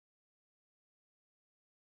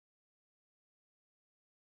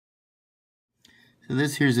So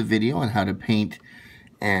this here's a video on how to paint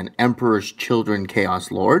an Emperor's Children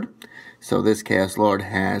Chaos Lord. So this Chaos Lord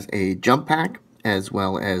has a jump pack as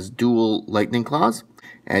well as dual lightning claws.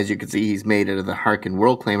 As you can see, he's made out of the Haarken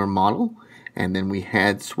Worldclaimer model, and then we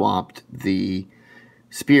had swapped the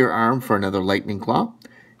spear arm for another lightning claw.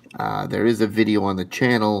 There is a video on the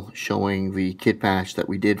channel showing the kitbashed that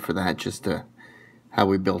we did for that, just to how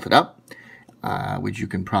we built it up, which you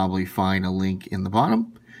can probably find a link in the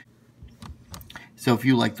bottom. So if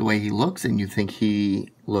you like the way he looks and you think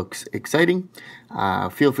he looks exciting,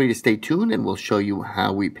 feel free to stay tuned and we'll show you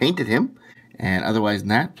how we painted him. And otherwise than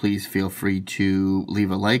that, please feel free to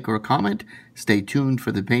leave a like or a comment. Stay tuned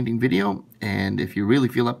for the painting video. And if you really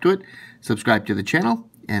feel up to it, subscribe to the channel.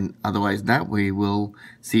 And otherwise than that, we will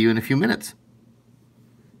see you in a few minutes.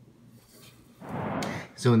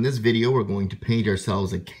 So in this video, we're going to paint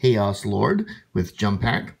ourselves a Chaos Lord with jump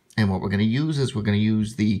pack. And what we're going to use is we're going to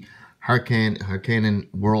use the Haarken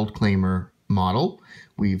Worldclaimer model.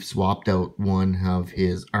 We've swapped out one of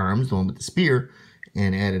his arms, the one with the spear,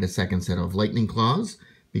 and added a second set of lightning claws,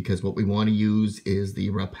 because what we want to use is the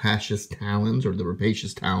Rapacious Talons, or the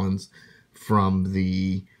Rapacious Talons from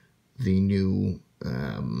the new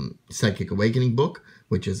Psychic Awakening book,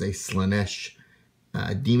 which is a Slaanesh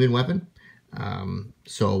demon weapon.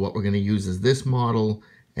 So what we're going to use is this model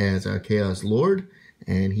as our Chaos Lord,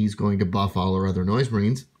 and he's going to buff all our other Noise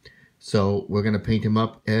Marines. So we're going to paint him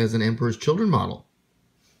up as an Emperor's Children model.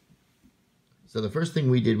 So the first thing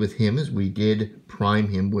we did with him is we did prime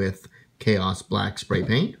him with Chaos Black spray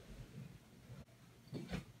paint.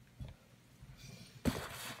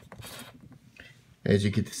 As you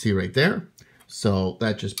get to see right there. So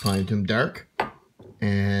that just primed him dark.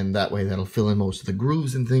 And that way that'll fill in most of the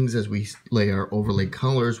grooves and things. As we lay our overlay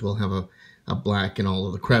colors, we'll have a black in all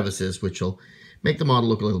of the crevices, which will make the model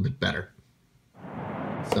look a little bit better.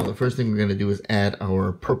 So the first thing we're going to do is add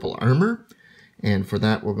our purple armor. And for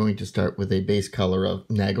that, we're going to start with a base color of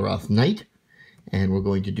Naggaroth Night. And we're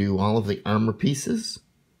going to do all of the armor pieces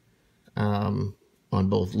on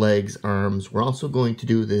both legs, arms. We're also going to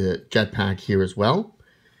do the jetpack here as well.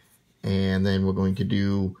 And then we're going to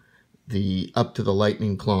do the up to the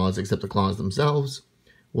lightning claws, except the claws themselves.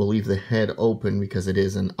 We'll leave the head open because it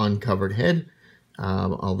is an uncovered head,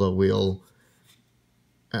 although we'll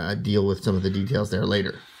deal with some of the details there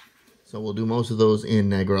later. So we'll do most of those in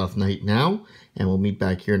Naggaroth Night now, and we'll meet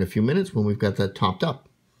back here in a few minutes when we've got that topped up.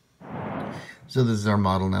 So this is our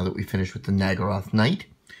model now that we finished with the Naggaroth Night,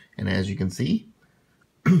 and as you can see,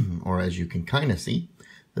 or as you can kind of see,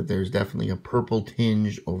 that there's definitely a purple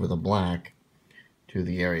tinge over the black to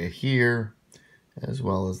the area here, as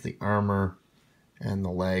well as the armor and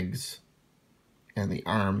the legs and the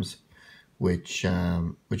arms, which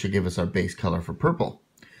will give us our base color for purple.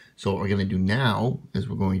 So what we're going to do now is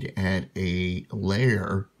we're going to add a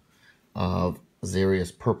layer of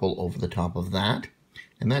Xarius purple over the top of that,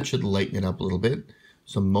 and that should lighten it up a little bit.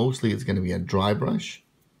 So mostly it's going to be a dry brush,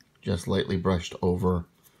 just lightly brushed over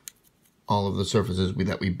all of the surfaces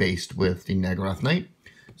that we based with the Naggaroth Night.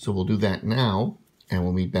 So we'll do that now, and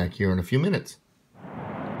we'll meet back here in a few minutes.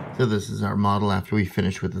 So this is our model after we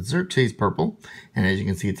finish with the Xerxes purple, and as you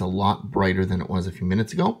can see, it's a lot brighter than it was a few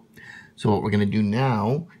minutes ago. So what we're going to do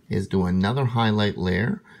now is do another highlight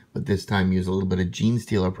layer, but this time use a little bit of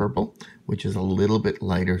Genestealer purple, which is a little bit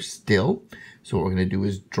lighter still. So what we're going to do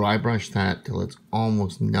is dry brush that till it's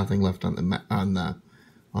almost nothing left on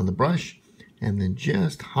the brush, and then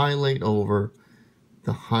just highlight over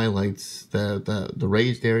the highlights, the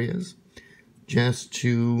raised areas, just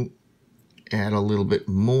to add a little bit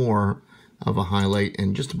more of a highlight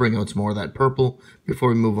and just to bring out some more of that purple before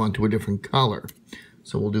we move on to a different color.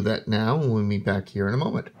 So we'll do that now when we meet back here in a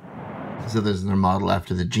moment. So this is our model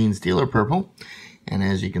after the Genestealer purple. And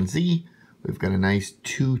as you can see, we've got a nice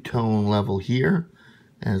two-tone level here,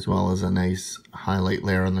 as well as a nice highlight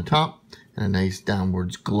layer on the top and a nice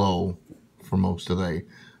downwards glow for most of the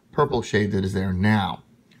purple shade that is there now.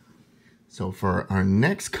 So for our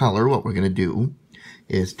next color, what we're going to do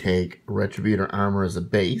is take Retributor Armor as a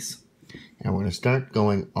base, and we're going to start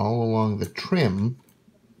going all along the trim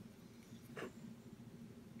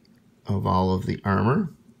of all of the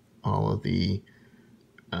armor, all of the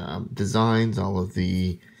designs, all of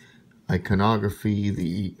the iconography,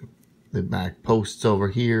 the back posts over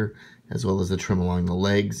here, as well as the trim along the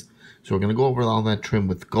legs. So we're going to go over all that trim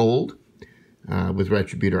with gold, with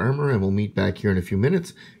Retributor Armor, and we'll meet back here in a few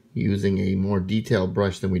minutes using a more detailed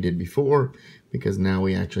brush than we did before, because now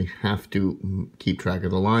we actually have to keep track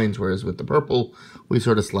of the lines, whereas with the purple, we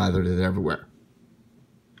sort of slathered it everywhere.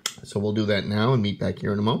 So we'll do that now and meet back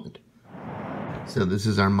here in a moment. So this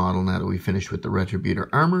is our model now that we finished with the Retributor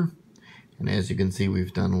Armor. And as you can see,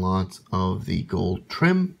 we've done lots of the gold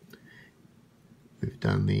trim. We've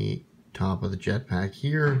done the top of the jetpack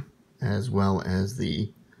here, as well as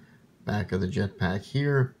the back of the jetpack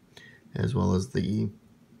here, as well as the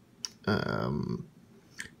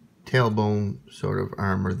tailbone sort of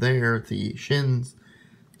armor there, the shins,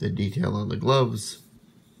 the detail on the gloves,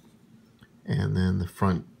 and then the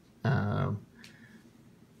front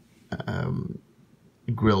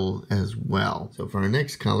grill as well. So for our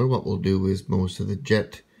next color, what we'll do is most of the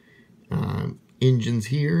jet engines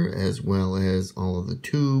here, as well as all of the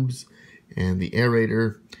tubes and the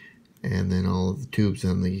aerator, and then all of the tubes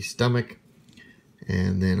on the stomach,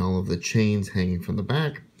 and then all of the chains hanging from the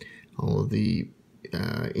back, all of the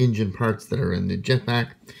engine parts that are in the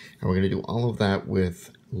jetpack. And we're going to do all of that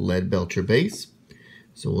with lead belcher base.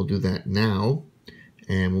 So we'll do that now,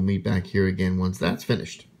 and we'll meet back here again once that's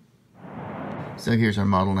finished. So here's our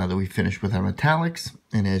model now that we finished with our metallics,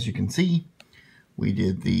 and as you can see, we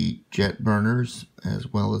did the jet burners as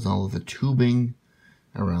well as all of the tubing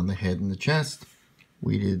around the head and the chest.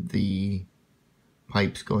 We did the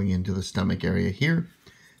pipes going into the stomach area here,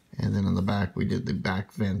 and then on the back we did the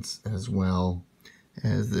back vents as well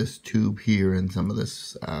as this tube here and some of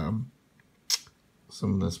this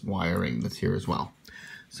wiring that's here as well.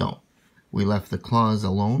 So we left the claws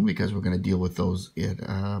alone because we're going to deal with those at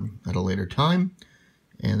a later time.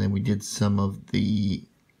 And then we did some of the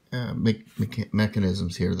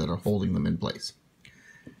mechanisms here that are holding them in place.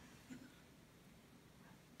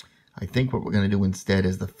 I think what we're going to do instead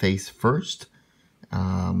is the face first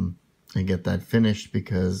and get that finished,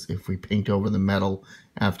 because if we paint over the metal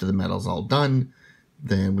after the metal's all done,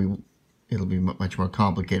 then it'll be much more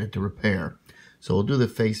complicated to repair. So we'll do the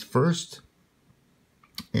face first,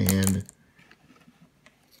 and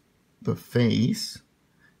the face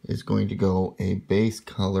is going to go a base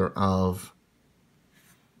color of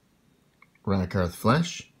Rakarth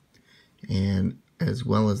flesh, and as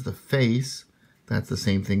well as the face, that's the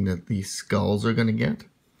same thing that the skulls are going to get,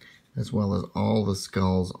 as well as all the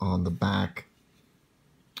skulls on the back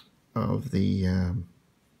of the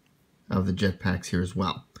jetpacks here as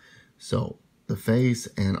well. So the face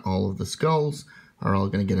and all of the skulls are all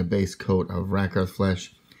going to get a base coat of Rakarth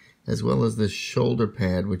flesh, as well as this shoulder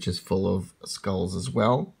pad, which is full of skulls as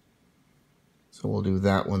well. So we'll do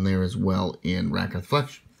that one there as well in Rakarth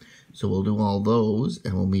flesh. So we'll do all those,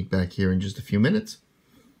 and we'll meet back here in just a few minutes.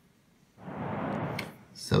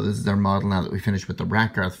 So this is our model now that we finished with the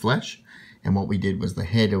Rakarth flesh, and what we did was the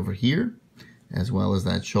head over here, as well as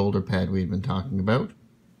that shoulder pad we've been talking about,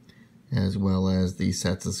 as well as the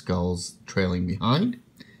sets of skulls trailing behind,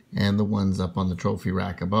 and the ones up on the trophy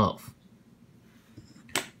rack above.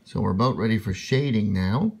 So we're about ready for shading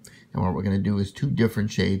now, and what we're going to do is two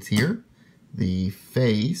different shades here. The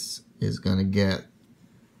face is going to get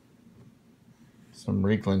some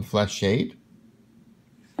Reikland flesh shade,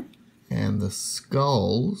 and the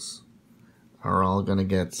skulls are all going to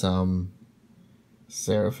get some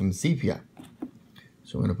Seraphim sepia.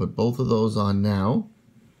 So we're going to put both of those on now,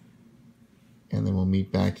 and then we'll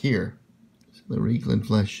meet back here. So the Reikland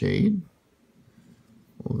flesh shade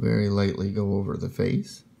will very lightly go over the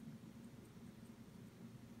face.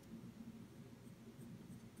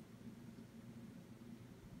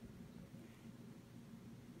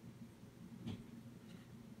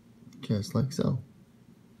 Just like so.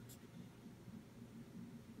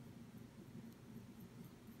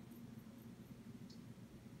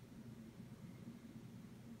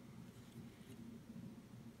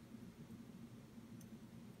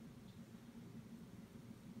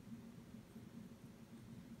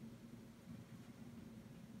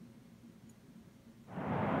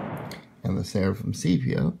 And the Seraphim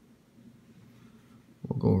sepia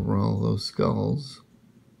will go over all those skulls.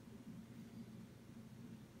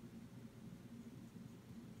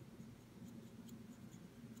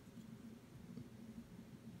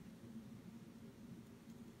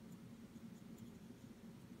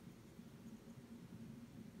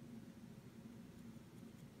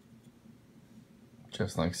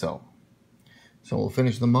 Just like so. So we'll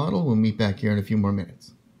finish the model. We'll meet back here in a few more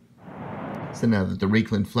minutes. So now that the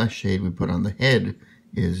Reikland flesh shade we put on the head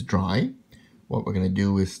is dry, what we're going to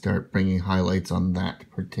do is start bringing highlights on that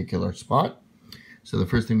particular spot. So the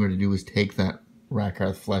first thing we're going to do is take that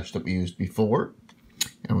Rakarth flesh that we used before,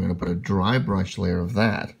 and we're going to put a dry brush layer of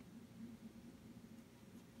that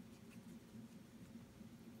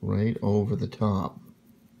right over the top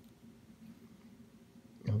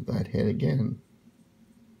of that head again.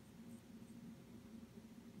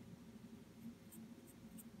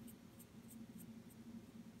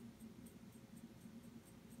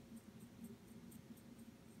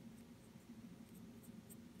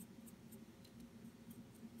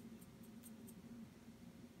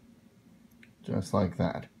 just like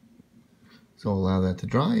that. So allow that to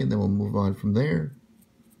dry, and then we'll move on from there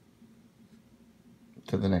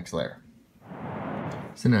to the next layer.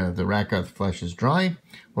 So now the Rakarth flesh is dry.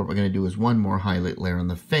 What we're going to do is one more highlight layer on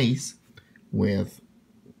the face with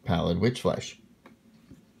Pallid Witch flesh.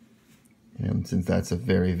 And since that's a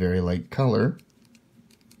very, very light color,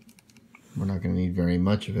 we're not going to need very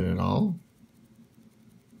much of it at all.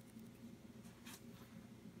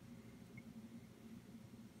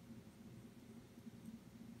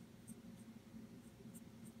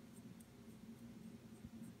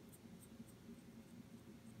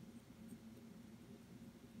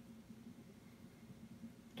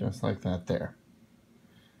 Just like that there.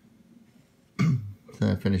 So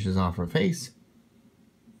that finishes off her face.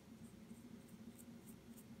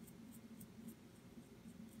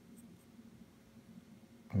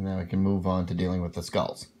 And now we can move on to dealing with the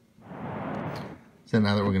skulls. So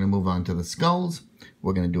now that we're going to move on to the skulls,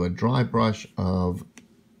 we're going to do a dry brush of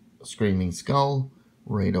Screaming Skull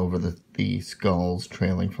right over the skulls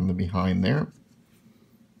trailing from the behind there.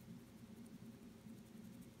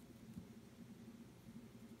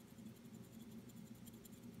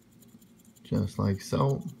 Just like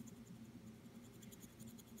so.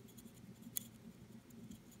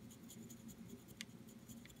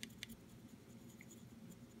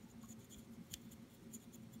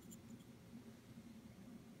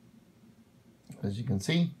 As you can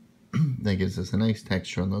see, that gives us a nice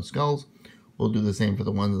texture on those skulls. We'll do the same for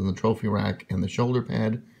the ones in the trophy rack and the shoulder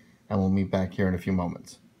pad, and we'll meet back here in a few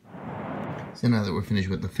moments. So now that we're finished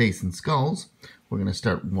with the face and skulls, we're going to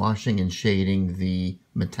start washing and shading the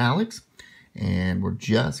metallics. And we're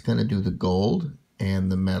just going to do the gold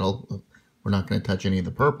and the metal. We're not going to touch any of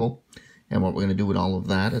the purple. And what we're going to do with all of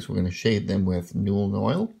that is we're going to shade them with Nuln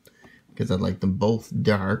Oil, because I'd like them both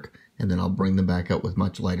dark, and then I'll bring them back out with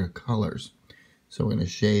much lighter colors. So we're going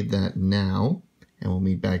to shade that now, and we'll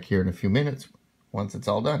meet back here in a few minutes once it's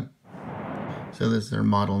all done. So this is our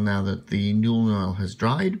model now that the Nuln Oil has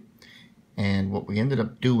dried. And what we ended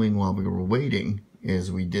up doing while we were waiting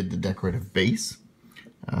is we did the decorative base.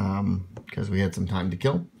 Because we had some time to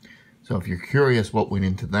kill. So if you're curious what went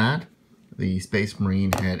into that, the Space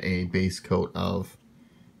Marine had a base coat of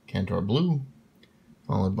Cantor Blue,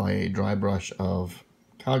 followed by a dry brush of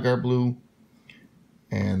Calgar Blue,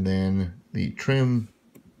 and then the trim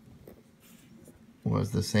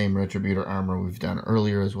was the same Retributor armor we've done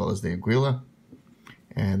earlier, as well as the Aguila,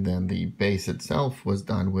 and then the base itself was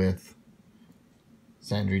done with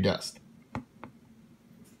Sandry Dust.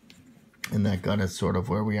 And that got us sort of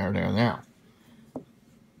where we are there now.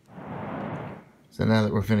 So now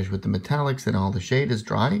that we're finished with the metallics and all the shade is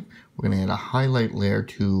dry, we're going to add a highlight layer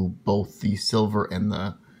to both the silver and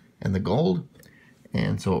the gold.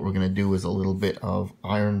 And so what we're going to do is a little bit of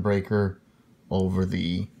Iron Breaker over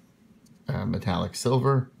the metallic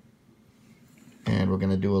silver. And we're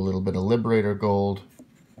going to do a little bit of Liberator Gold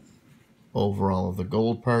over all of the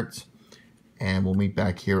gold parts. And we'll meet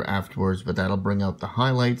back here afterwards, but that'll bring out the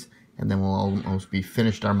highlights. And then we'll almost be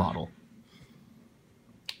finished our model.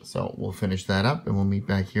 So we'll finish that up and we'll meet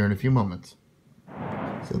back here in a few moments.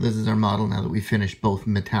 So this is our model now that we finished both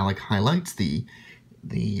metallic highlights, the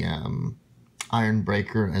Iron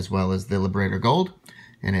Breaker as well as the Liberator Gold.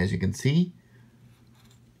 And as you can see,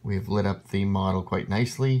 we've lit up the model quite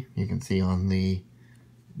nicely. You can see on the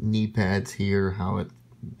knee pads here how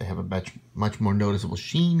they have a much more noticeable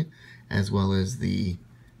sheen, as well as the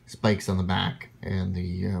spikes on the back and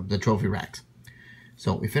the trophy racks.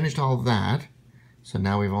 So we finished all of that. So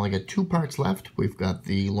now we've only got two parts left. We've got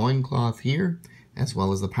the loincloth here, as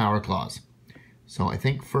well as the power claws. So I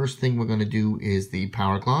think first thing we're going to do is the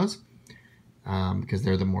power claws, because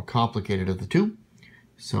they're the more complicated of the two.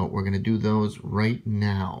 So we're going to do those right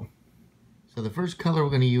now. So the first color we're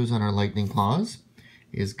going to use on our lightning claws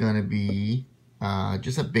is going to be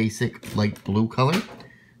just a basic light blue color.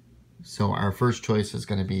 So our first choice is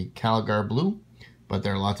going to be Calgar Blue, but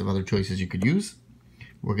there are lots of other choices you could use.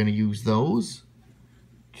 We're going to use those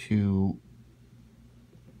to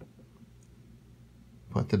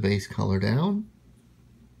put the base color down.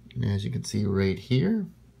 And as you can see right here,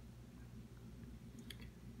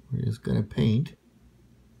 we're just going to paint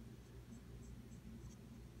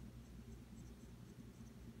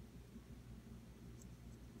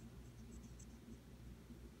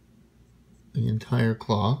the entire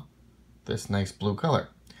claw this nice blue color.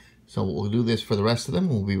 So we'll do this for the rest of them.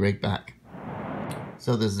 We'll be right back.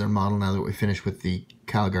 So this is our model now that we finished with the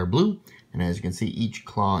Calgar Blue. And as you can see, each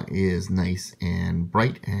claw is nice and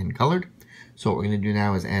bright and colored. So what we're going to do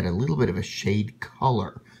now is add a little bit of a shade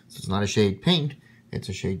color. So it's not a shade paint, it's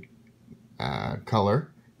a shade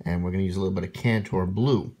color. And we're going to use a little bit of Cantor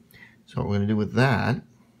Blue. So what we're going to do with that,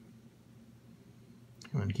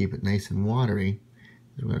 I'm going to keep it nice and watery,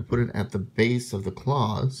 is we're going to put it at the base of the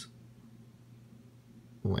claws,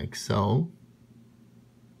 like so,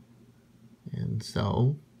 and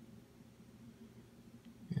so,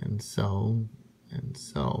 and so, and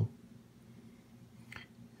so.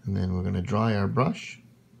 And then we're going to dry our brush.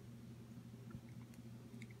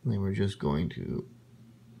 And then we're just going to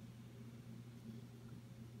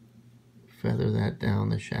feather that down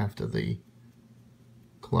the shaft of the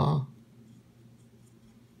claw.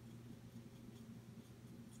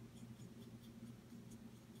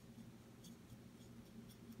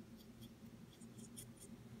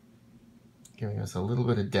 Giving us a little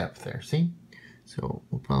bit of depth there, see? So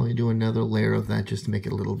we'll probably do another layer of that just to make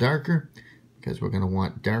it a little darker, because we're going to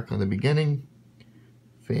want dark on the beginning,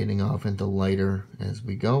 fading off into lighter as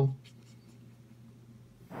we go.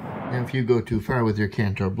 Now if you go too far with your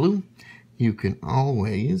Kantor blue, you can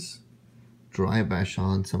always dry brush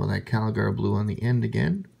on some of that Calgar blue on the end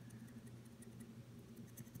again,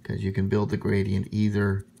 because you can build the gradient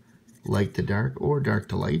either light to dark or dark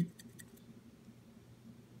to light.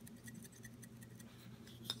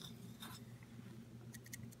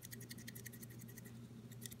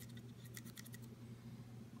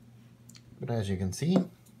 But as you can see,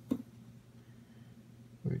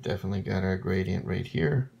 we've definitely got our gradient right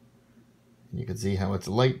here. And you can see how it's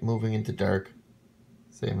light moving into dark,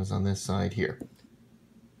 same as on this side here.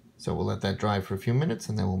 So we'll let that dry for a few minutes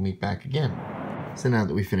and then we'll meet back again. So now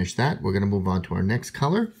that we finished that, we're going to move on to our next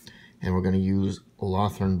color, and we're going to use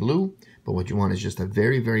Lothern blue. But what you want is just a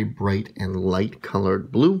very, very bright and light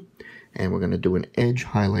colored blue. And we're going to do an edge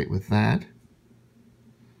highlight with that.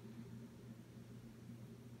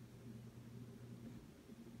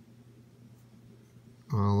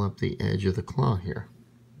 All up the edge of the claw here.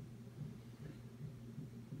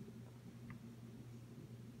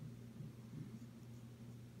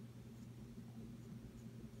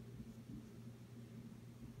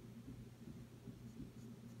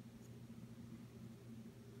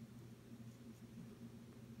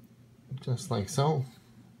 Just like so.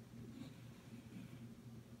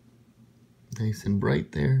 Nice and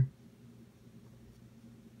bright there.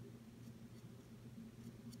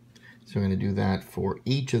 So we're going to do that for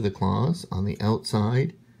each of the claws on the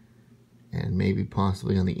outside and maybe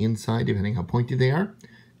possibly on the inside, depending how pointy they are.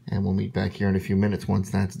 And we'll meet back here in a few minutes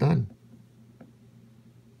once that's done.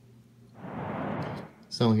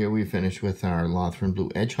 So here we finish with our Lothern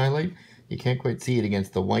blue edge highlight. You can't quite see it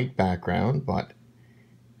against the white background, but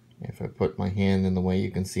if I put my hand in the way,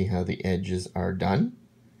 you can see how the edges are done.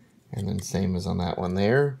 And then same as on that one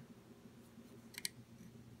there.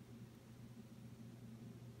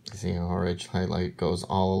 See how our edge highlight goes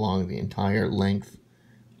all along the entire length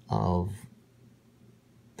of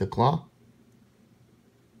the claw.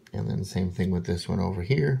 And then same thing with this one over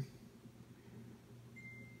here.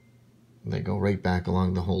 They go right back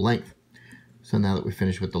along the whole length. So now that we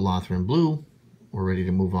finished with the Lothern blue, we're ready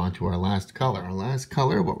to move on to our last color. Our last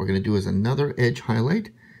color, what we're going to do is another edge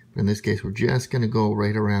highlight. But in this case, we're just going to go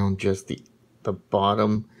right around just the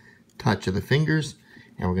bottom touch of the fingers.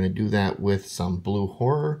 And we're going to do that with some blue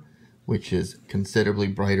horror, which is considerably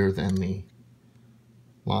brighter than the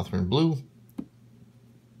Lothern blue.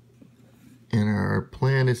 And our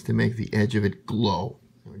plan is to make the edge of it glow.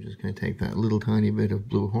 So we're just going to take that little tiny bit of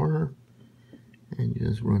blue horror and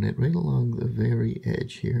just run it right along the very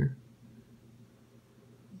edge here,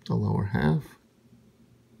 the lower half.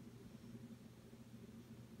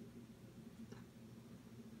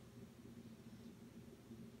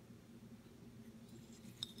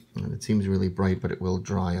 And it seems really bright, but it will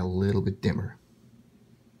dry a little bit dimmer.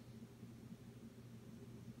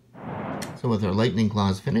 So with our lightning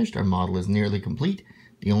claws finished, our model is nearly complete.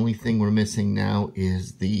 The only thing we're missing now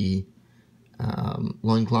is the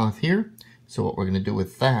loincloth here. So what we're going to do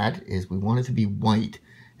with that is we want it to be white,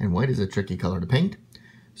 and white is a tricky color to paint.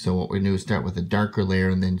 So what we're going to do is start with a darker layer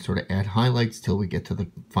and then sort of add highlights till we get to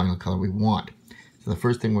the final color we want. So the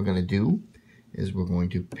first thing we're going to do is we're going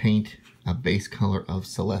to paint a base color of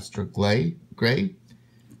Celestra Gray.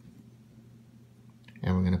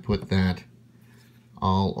 And we're going to put that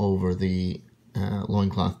all over the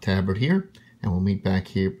loincloth tabard here. And we'll meet back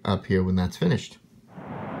up here when that's finished.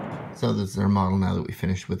 So this is our model now that we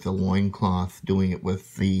finished with the loincloth, doing it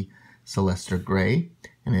with the Celestra Gray.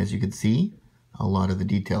 And as you can see, a lot of the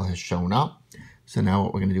detail has shown up. So now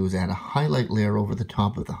what we're going to do is add a highlight layer over the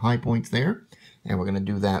top of the high points there. And we're going to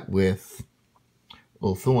do that with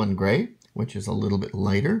Ulthuan Gray, which is a little bit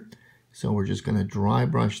lighter. So we're just going to dry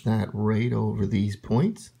brush that right over these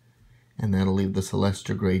points. And that'll leave the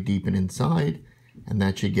Celestra Gray deep and inside. and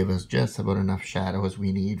that should give us just about enough shadow as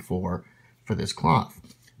we need for this cloth.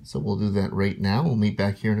 So we'll do that right now. We'll meet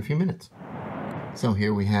back here in a few minutes. So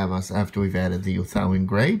here we have us after we've added the Othawin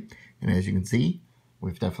Gray, and as you can see,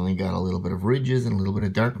 we've definitely got a little bit of ridges and a little bit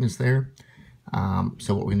of darkness there.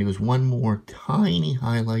 So what we're going to do is one more tiny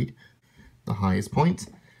highlight, the highest points.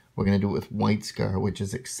 We're going to do it with White Scar, which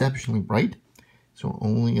is exceptionally bright. So we're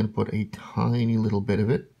only going to put a tiny little bit of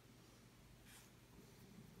it.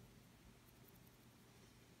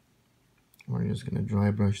 We're just going to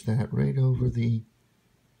dry brush that right over the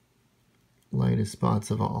lightest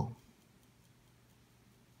spots of all.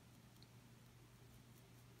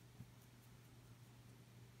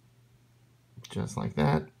 Just like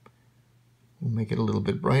that. We'll make it a little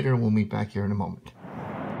bit brighter and we'll meet back here in a moment.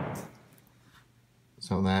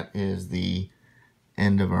 So that is the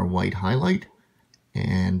end of our white highlight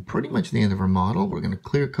and pretty much the end of our model. We're going to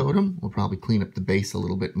clear coat them. We'll probably clean up the base a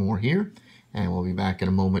little bit more here, and we'll be back in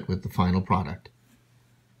a moment with the final product.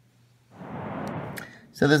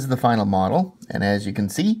 So this is the final model, and as you can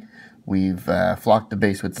see, we've flocked the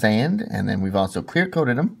base with sand, and then we've also clear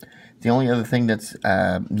coated them. The only other thing that's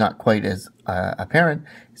not quite as apparent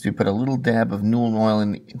is we put a little dab of Nuln Oil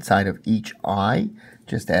inside of each eye,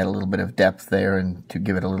 just to add a little bit of depth there and to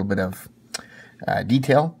give it a little bit of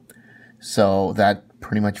detail. So that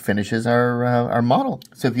pretty much finishes our model.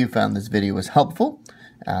 So if you found this video was helpful,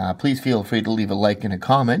 please feel free to leave a like and a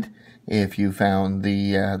comment. If you found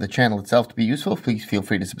the channel itself to be useful, please feel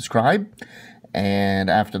free to subscribe. And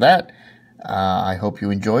after that, I hope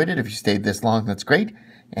you enjoyed it. If you stayed this long, that's great.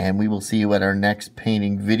 And we will see you at our next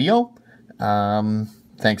painting video.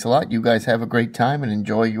 Thanks a lot. You guys have a great time and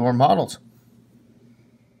enjoy your models.